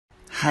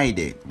Hi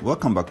there,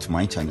 welcome back to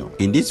my channel.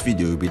 In this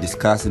video, we'll be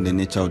discussing the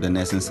nature of the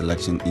nursing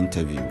selection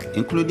interview,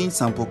 including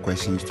sample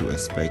questions to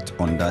expect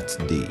on that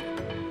day.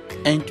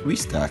 And we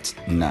start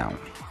now.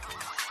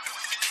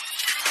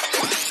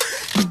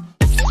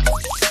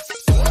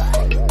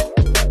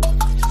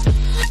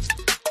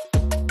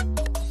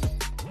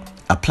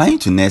 Applying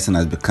to nursing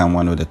has become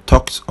one of the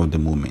talks of the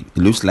moment.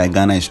 It looks like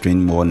Ghana is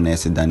training more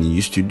nurses than it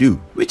used to do,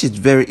 which is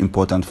very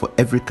important for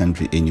every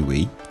country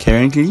anyway.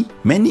 Currently,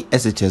 many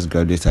SHS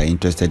graduates are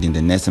interested in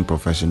the nursing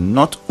profession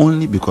not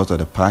only because of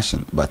the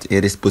passion, but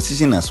it is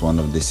positioned as one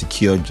of the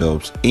secure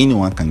jobs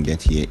anyone can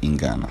get here in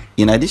Ghana.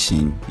 In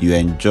addition, you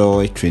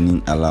enjoy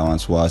training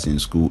allowance whilst in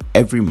school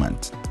every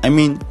month. I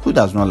mean, who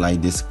does not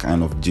like this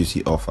kind of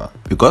juicy offer?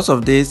 Because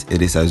of this,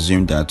 it is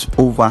assumed that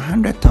over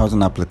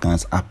 100,000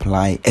 applicants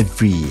apply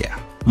every year.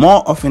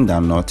 More often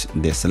than not,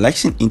 the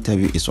selection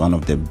interview is one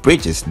of the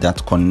bridges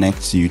that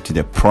connects you to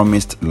the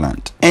promised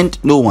land, and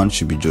no one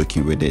should be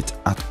joking with it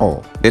at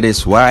all. That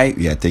is why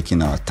we are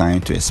taking our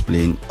time to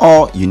explain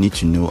all you need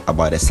to know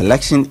about the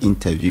selection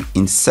interview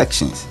in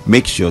sections.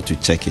 Make sure to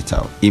check it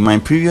out. In my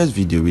previous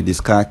video, we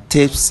discussed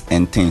tips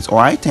and things or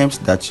items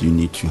that you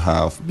need to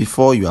have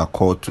before you are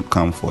called to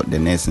come for the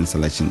nursing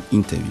selection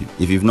interview.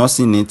 If you've not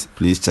seen it,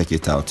 please check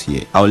it out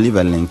here. I'll leave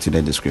a link to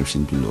the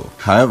description below.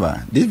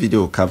 However, this video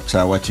will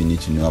capture what you need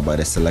to know about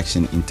the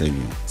selection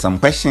interview, some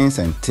questions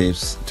and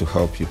tips to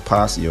help you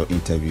pass your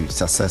interview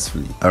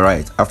successfully.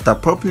 Alright, after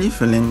properly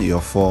filling your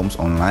forms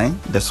online,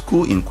 the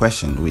school in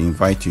question will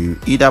invite you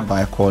either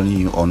by calling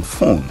you on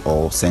phone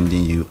or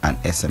sending you an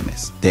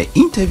SMS. The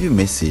interview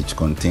message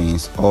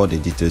contains all the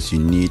details you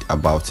need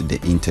about the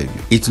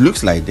interview. It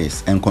looks like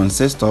this and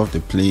consists of the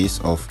place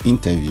of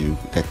interview,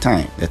 the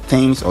time, the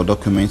things or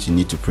documents you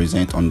need to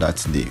present on that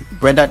day,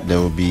 whether there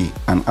will be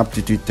an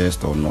aptitude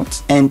test or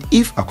not, and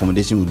if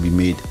accommodation will be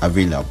made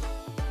available.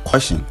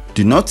 Caution: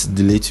 do not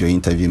delete your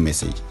interview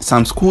message.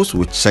 Some schools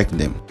will check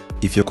them.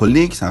 If your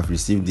colleagues have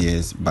received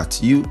theirs but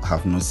you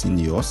have not seen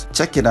yours,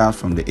 check it out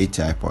from the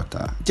ATI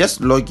portal. Just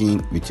log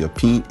in with your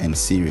PIN and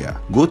serial.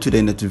 Go to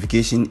the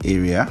notification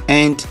area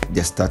and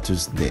the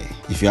status there.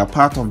 If you are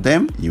part of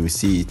them, you will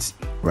see it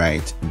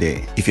right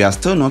there. If you are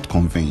still not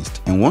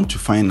convinced and want to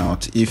find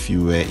out if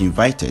you were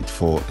invited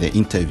for the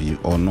interview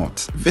or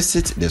not,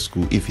 visit the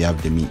school if you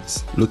have the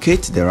means.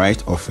 Locate the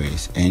right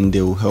office and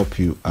they will help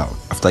you out.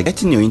 After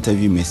getting your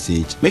interview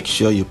message, make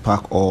sure you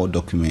pack all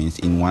documents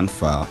in one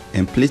file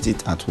and place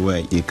it at where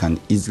it can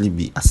easily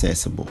be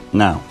accessible.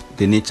 Now,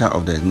 the nature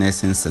of the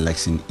nursing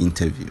selection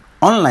interview.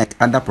 Unlike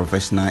other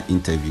professional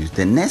interviews,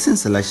 the nursing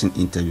selection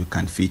interview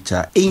can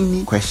feature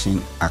any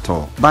question at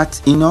all.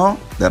 But in all,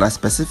 there are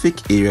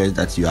specific areas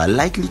that you are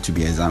likely to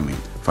be examined.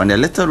 From the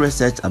little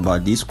research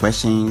about these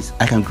questions,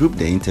 I can group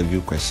the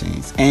interview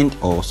questions and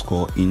or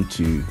score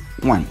into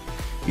 1.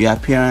 Your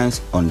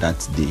appearance on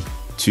that day.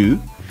 2.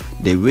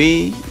 The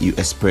way you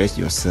express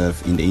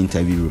yourself in the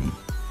interview room.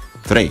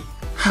 3.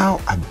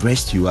 How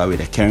abreast you are with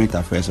the current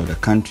affairs of the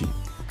country.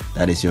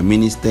 That is your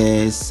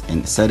ministers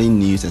and certain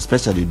news,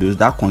 especially those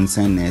that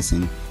concern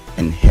nursing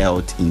and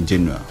health in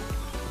general.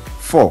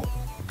 4.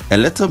 A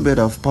little bit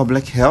of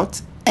public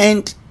health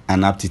and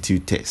an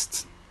aptitude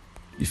test.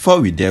 Before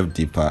we delve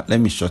deeper,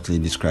 let me shortly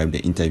describe the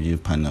interview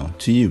panel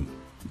to you.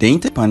 The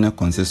interview panel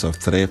consists of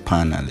 3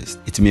 panelists.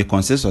 It may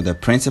consist of the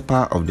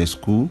principal of the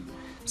school,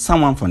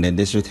 someone from the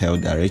district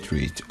health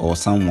directorate, or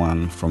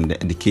someone from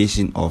the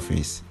education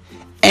office,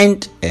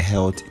 and a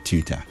health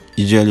tutor,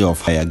 usually of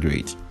higher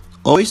grade.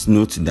 Always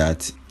note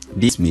that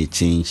this may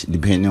change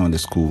depending on the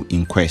school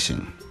in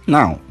question.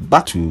 Now,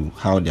 back to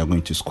how they are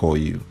going to score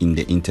you in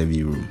the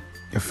interview room.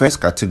 The first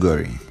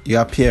category,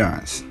 your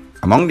appearance.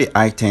 Among the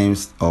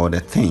items or the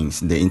things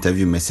the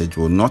interview message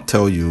will not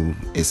tell you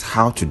is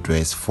how to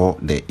dress for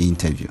the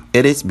interview.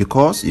 It is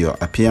because your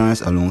appearance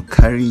alone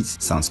carries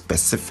some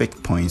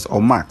specific points or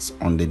marks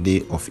on the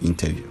day of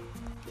interview.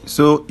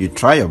 So you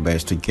try your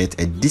best to get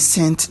a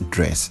decent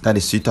dress that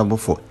is suitable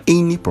for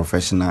any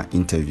professional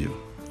interview.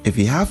 If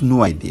you have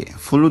no idea,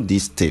 follow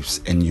these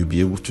tips and you'll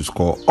be able to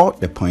score all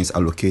the points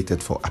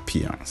allocated for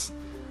appearance.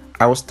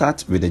 I will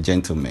start with the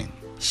gentleman.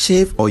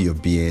 Shave all your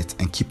beard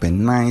and keep a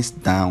nice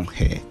down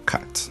hair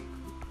cut.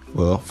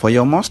 Well, for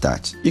your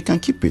mustache, you can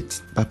keep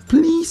it, but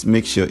please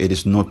make sure it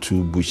is not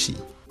too bushy.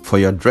 For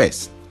your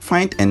dress,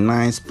 find a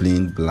nice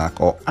plain black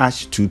or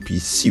ash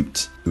 2-piece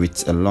suit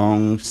with a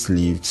long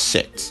sleeved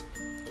shirt,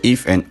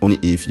 if and only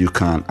if you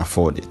can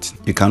afford it.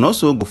 You can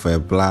also go for a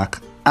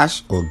black,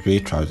 ash or grey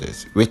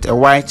trousers with a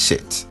white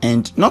shirt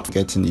and not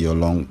forgetting your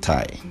long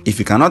tie. If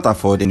you cannot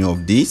afford any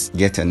of these,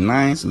 get a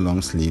nice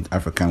long sleeved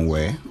African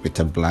wear with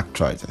a black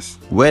trousers.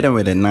 Wear them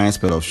with a nice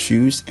pair of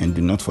shoes and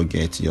do not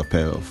forget your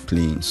pair of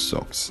clean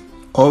socks.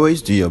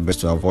 Always do your best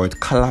to avoid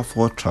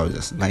colorful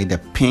trousers like the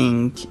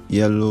pink,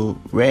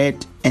 yellow,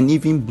 red and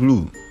even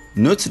blue.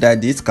 Note that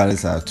these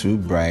colors are too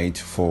bright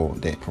for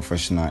the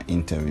professional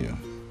interview.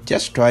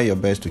 Just try your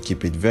best to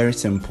keep it very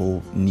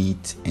simple,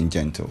 neat and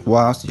gentle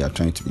whilst you are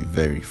trying to be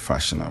very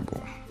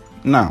fashionable.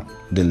 Now,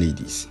 the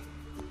ladies.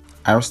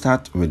 I'll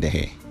start with the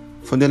hair.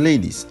 For the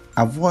ladies,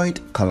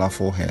 avoid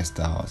colorful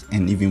hairstyles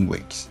and even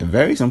wigs. A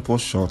very simple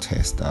short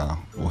hairstyle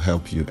will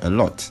help you a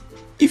lot.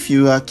 If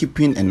you are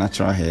keeping a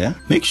natural hair,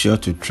 make sure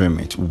to trim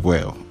it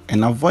well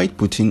and avoid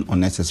putting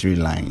unnecessary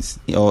lines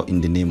all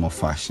in the name of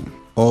fashion.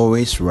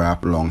 Always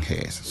wrap long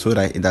hairs so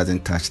that it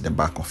doesn't touch the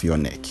back of your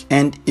neck.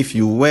 And if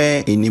you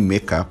wear any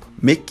makeup,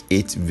 make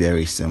it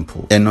very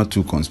simple and not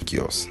too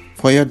conspicuous.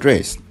 For your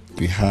dress,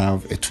 we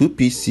have a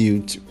two-piece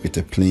suit with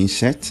a plain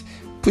shirt.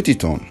 Put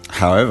it on.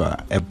 However,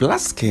 a black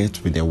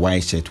skirt with a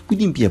white shirt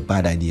wouldn't be a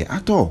bad idea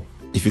at all.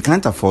 If you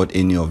can't afford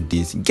any of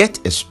these,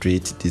 get a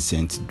straight,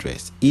 decent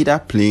dress, either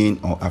plain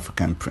or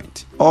African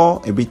print,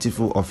 or a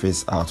beautiful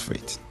office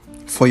outfit.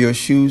 For your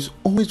shoes,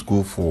 always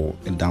go for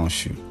a down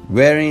shoe.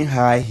 Wearing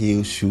high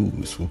heel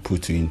shoes will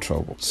put you in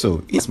trouble.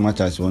 So, as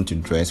much as you want to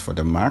dress for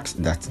the marks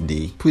that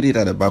day, put it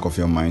at the back of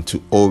your mind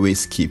to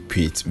always keep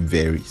it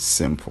very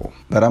simple.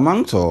 But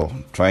amongst all,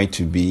 try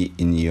to be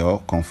in your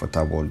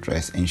comfortable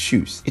dress and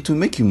shoes. It will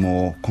make you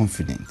more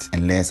confident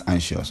and less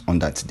anxious on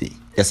that day.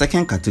 The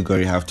second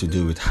category have to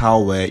do with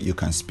how well you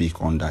can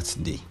speak on that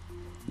day.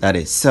 That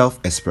is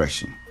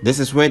self-expression. This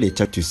is where they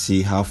check to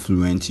see how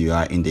fluent you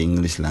are in the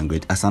English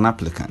language as an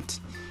applicant.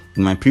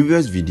 In my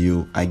previous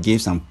video, I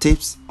gave some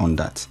tips on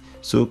that,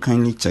 so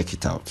kindly check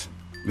it out.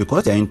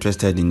 Because they are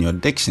interested in your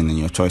diction and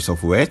your choice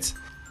of words,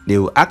 they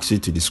will ask you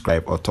to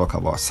describe or talk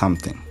about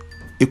something.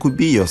 It could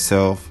be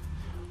yourself,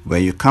 where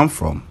you come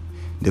from,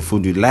 the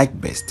food you like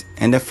best,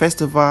 and the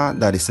festival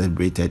that is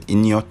celebrated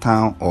in your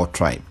town or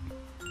tribe.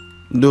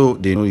 Though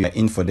they know you are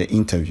in for the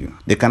interview,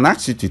 they can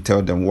ask you to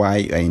tell them why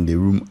you are in the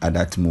room at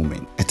that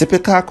moment. A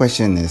typical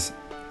question is,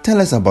 tell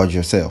us about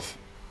yourself.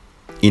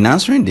 In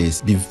answering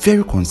this, be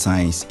very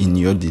concise in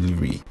your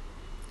delivery.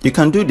 You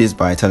can do this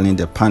by telling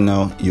the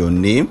panel your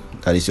name,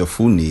 that is your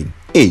full name,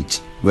 age,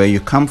 where you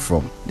come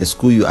from, the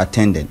school you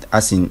attended,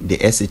 as in the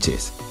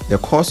SHS, the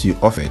course you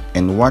offered,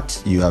 and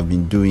what you have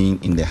been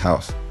doing in the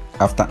house.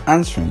 After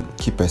answering,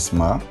 keep a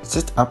smile,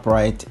 sit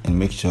upright, and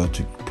make sure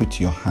to put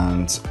your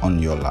hands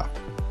on your lap.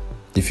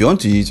 If you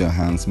want to use your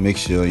hands, make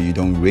sure you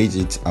don't raise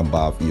it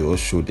above your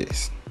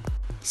shoulders.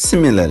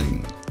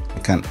 Similarly,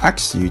 we can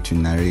ask you to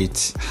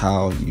narrate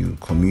how you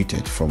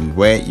commuted from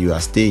where you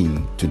are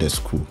staying to the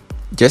school.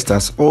 Just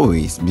as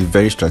always, be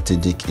very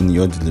strategic in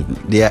your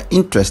delivery. They are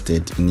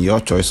interested in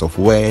your choice of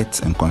words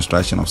and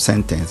construction of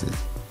sentences.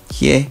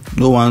 Here,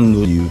 no one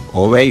knows you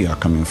or where you are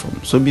coming from,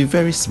 so be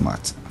very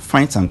smart.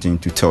 Find something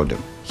to tell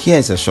them. Here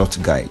is a short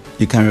guide.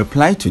 You can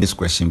reply to this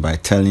question by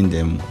telling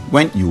them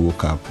when you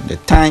woke up, the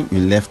time you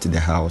left the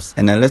house,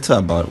 and a little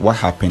about what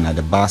happened at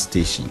the bus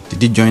station.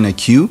 Did you join a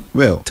queue?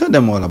 Well, tell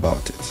them all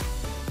about it.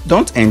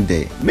 Don't end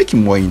there. Make it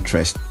more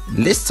interesting.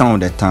 List some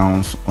of the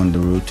towns on the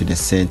road to the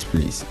said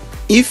place.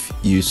 If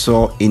you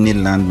saw any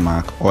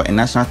landmark or a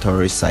national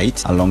tourist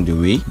site along the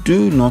way,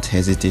 do not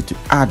hesitate to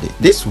add it.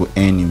 This will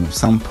earn you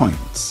some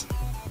points.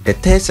 The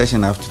third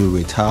section has to do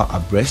with how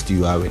abreast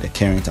you are with the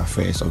current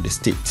affairs of the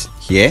state.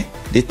 Here,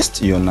 they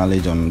test your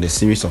knowledge on the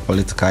series of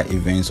political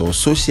events or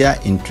social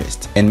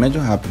interest and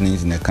major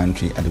happenings in the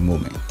country at the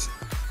moment.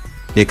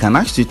 They can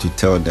ask you to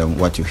tell them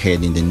what you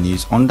heard in the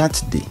news on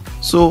that day,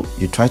 so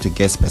you try to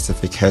get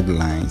specific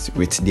headlines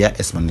with their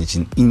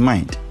explanation in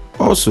mind.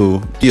 Also,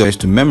 do your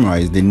best to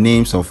memorize the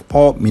names of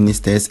all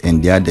ministers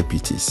and their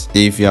deputies.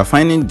 If you are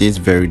finding this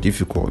very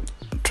difficult,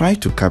 try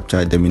to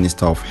capture the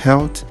Minister of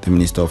Health, the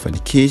Minister of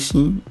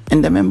Education,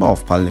 and the Member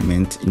of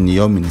Parliament in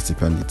your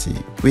municipality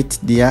with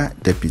their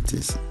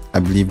deputies. I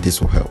believe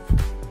this will help.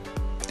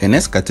 The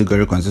next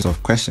category consists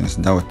of questions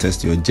that will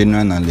test your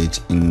general knowledge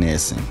in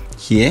nursing.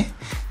 Here,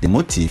 the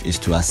motive is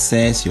to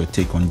assess your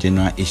take on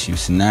general issues,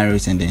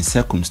 scenarios, and then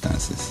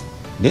circumstances.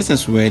 This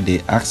is where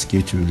they ask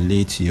you to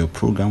relate to your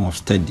program of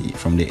study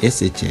from the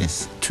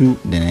SHS to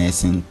the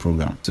nursing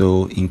program.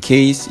 So in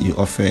case you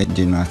offer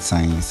general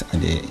science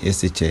at the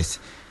SHS,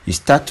 you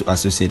start to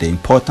associate the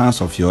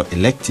importance of your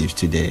electives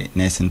to the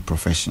nursing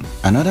profession.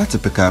 Another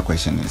typical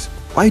question is,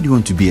 why do you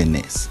want to be a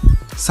nurse?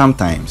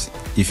 Sometimes,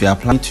 if you are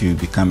planning to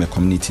become a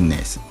community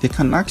nurse, they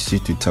can ask you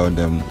to tell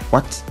them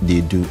what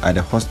they do at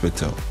the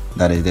hospital.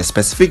 That is the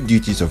specific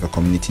duties of a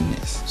community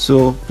nurse.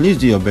 So please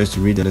do your best to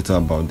read a little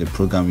about the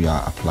program you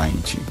are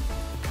applying to.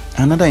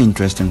 Another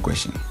interesting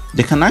question.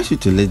 They can ask you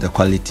to list the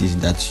qualities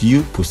that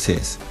you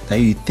possess that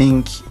you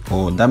think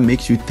or that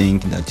makes you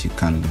think that you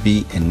can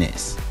be a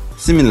nurse.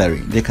 Similarly,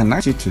 they can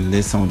ask you to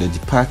list some of the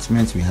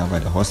departments we have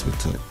at the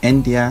hospital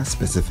and their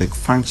specific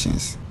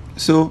functions.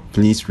 So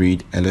please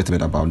read a little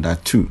bit about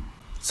that too.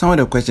 Some of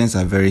the questions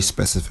are very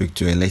specific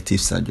to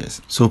elective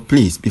subjects. So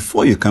please,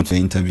 before you come to the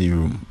interview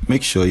room,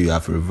 make sure you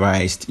have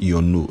revised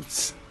your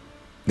notes.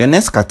 The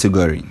next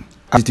category,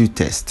 aptitude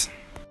test.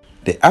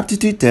 The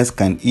aptitude test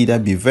can either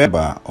be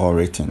verbal or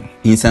written.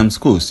 In some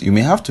schools, you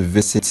may have to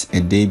visit a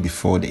day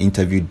before the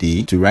interview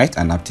day to write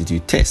an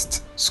aptitude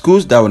test.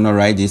 Schools that will not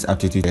write this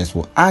aptitude test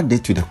will add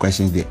it to the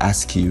questions they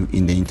ask you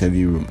in the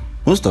interview room.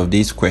 Most of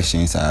these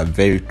questions are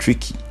very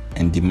tricky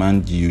and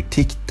demand you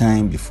take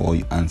time before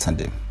you answer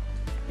them.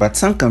 But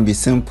some can be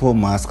simple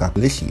math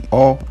calculation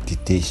or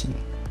dictation.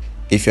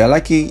 If you are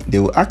lucky, they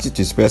will ask you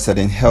to spell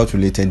certain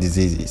health-related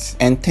diseases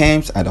and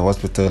terms at the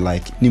hospital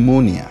like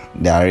pneumonia,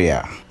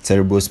 diarrhea,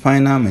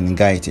 cerebrospinal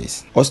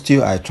meningitis,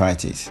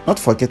 osteoarthritis, not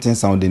forgetting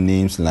some of the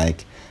names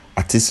like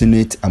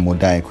artesunate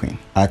amodiaquine,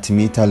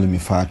 artemether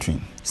lumefantrine,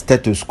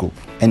 stethoscope,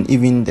 and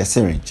even the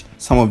syringe.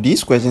 Some of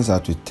these questions are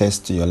to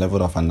test your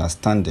level of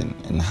understanding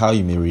and how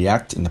you may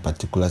react in a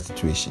particular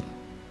situation.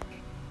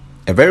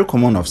 A very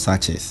common of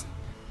such is,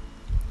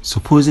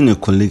 supposing a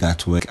colleague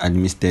at work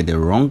administered the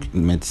wrong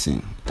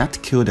medicine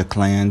that killed a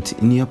client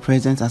in your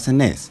presence as a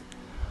nurse,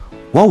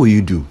 what will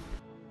you do?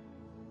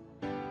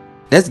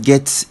 Let's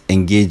get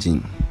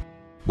engaging.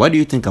 What do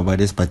you think about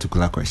this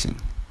particular question?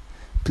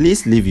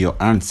 Please leave your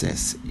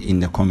answers in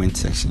the comment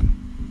section.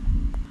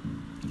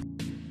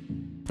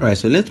 Alright,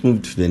 so let's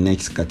move to the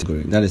next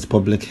category, that is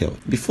public health.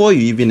 Before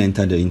you even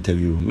enter the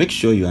interview, make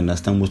sure you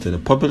understand most of the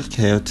public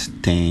health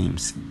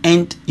terms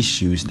and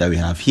issues that we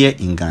have here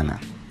in Ghana.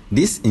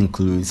 This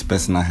includes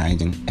personal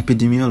hygiene,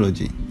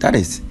 epidemiology, that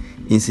is,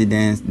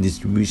 incidence,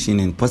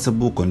 distribution, and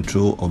possible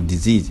control of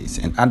diseases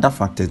and other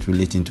factors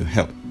relating to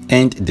health,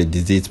 and the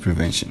disease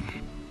prevention.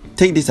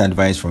 Take this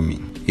advice from me.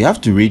 You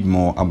have to read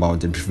more about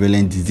the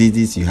prevalent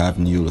diseases you have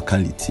in your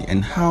locality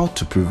and how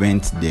to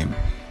prevent them,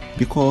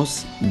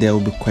 because there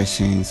will be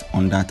questions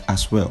on that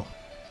as well.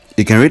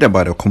 You can read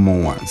about the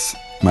common ones: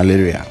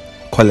 malaria,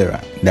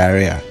 cholera,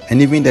 diarrhea,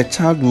 and even the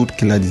childhood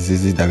killer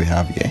diseases that we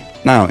have here.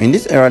 Now, in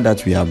this era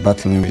that we are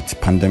battling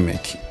with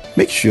pandemic,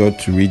 make sure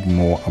to read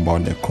more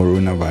about the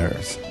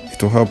coronavirus.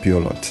 It will help you a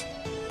lot.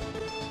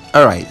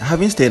 Alright,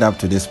 having stayed up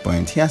to this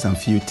point, here are some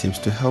few tips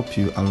to help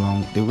you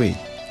along the way.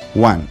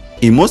 1.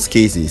 In most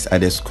cases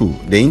at the school,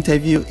 the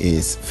interview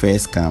is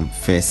first come,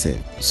 first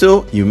serve.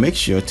 So you make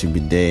sure to be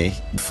there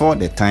before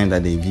the time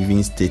that they've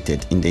even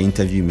stated in the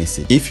interview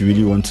message if you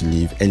really want to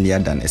leave earlier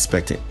than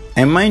expected.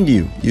 And mind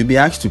you, you'll be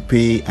asked to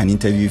pay an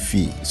interview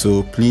fee,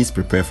 so please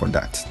prepare for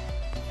that.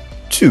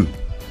 2.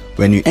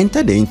 When you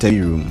enter the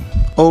interview room,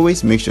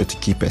 always make sure to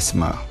keep a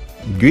smile.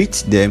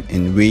 Greet them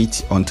and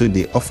wait until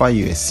they offer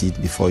you a seat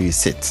before you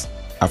sit.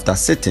 After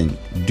sitting,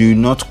 do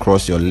not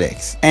cross your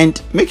legs and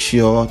make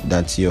sure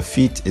that your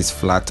feet is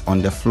flat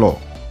on the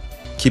floor.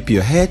 Keep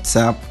your heads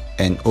up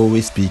and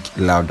always speak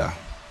louder.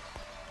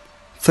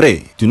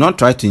 3. Do not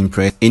try to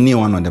impress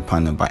anyone on the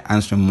panel by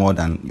answering more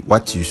than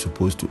what you're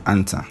supposed to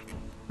answer.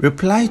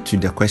 Reply to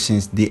the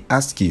questions they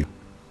ask you.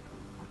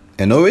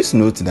 And always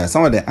note that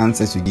some of the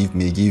answers you give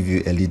may give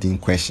you a leading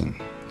question,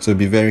 so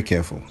be very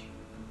careful.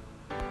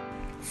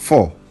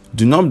 4.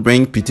 Do not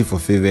bring pity for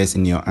favors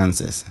in your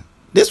answers.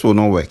 This will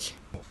not work.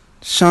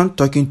 Shun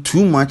talking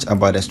too much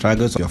about the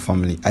struggles of your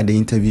family at the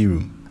interview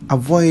room.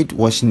 Avoid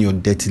washing your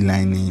dirty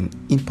linen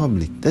in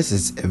public. This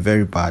is a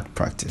very bad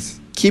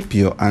practice. Keep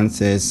your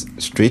answers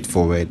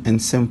straightforward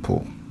and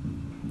simple.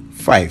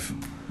 5.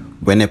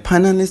 When a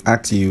panelist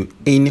asks you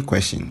any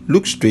question,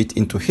 look straight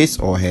into his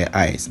or her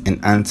eyes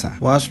and answer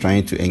whilst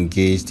trying to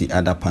engage the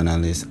other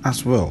panelists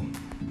as well.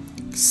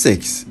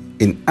 6.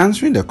 In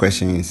answering the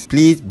questions,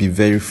 please be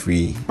very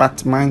free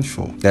but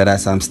mindful. There are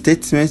some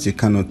statements you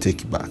cannot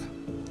take back.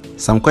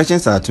 Some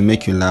questions are to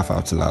make you laugh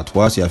out loud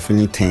whilst you are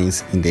feeling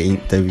tense in the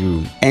interview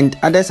room, and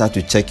others are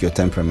to check your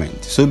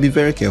temperament, so be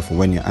very careful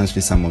when you're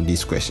answering some of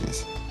these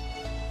questions.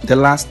 The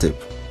last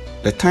tip: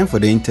 the time for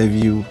the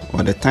interview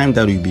or the time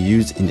that will be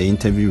used in the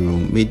interview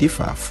room may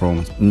differ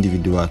from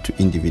individual to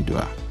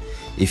individual.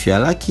 If you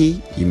are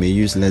lucky, you may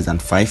use less than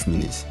 5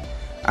 minutes.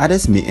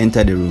 Others may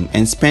enter the room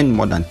and spend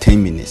more than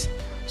 10 minutes.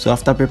 So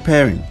after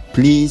preparing,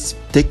 please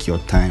take your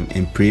time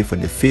and pray for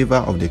the favor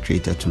of the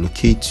Creator to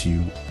locate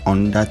you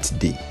on that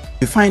day.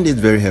 If you find it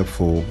very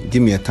helpful,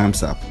 give me a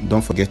thumbs up.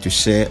 Don't forget to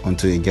share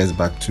until it gets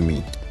back to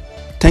me.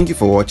 Thank you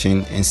for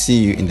watching and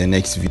see you in the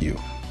next video.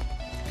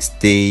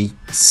 Stay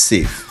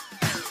safe.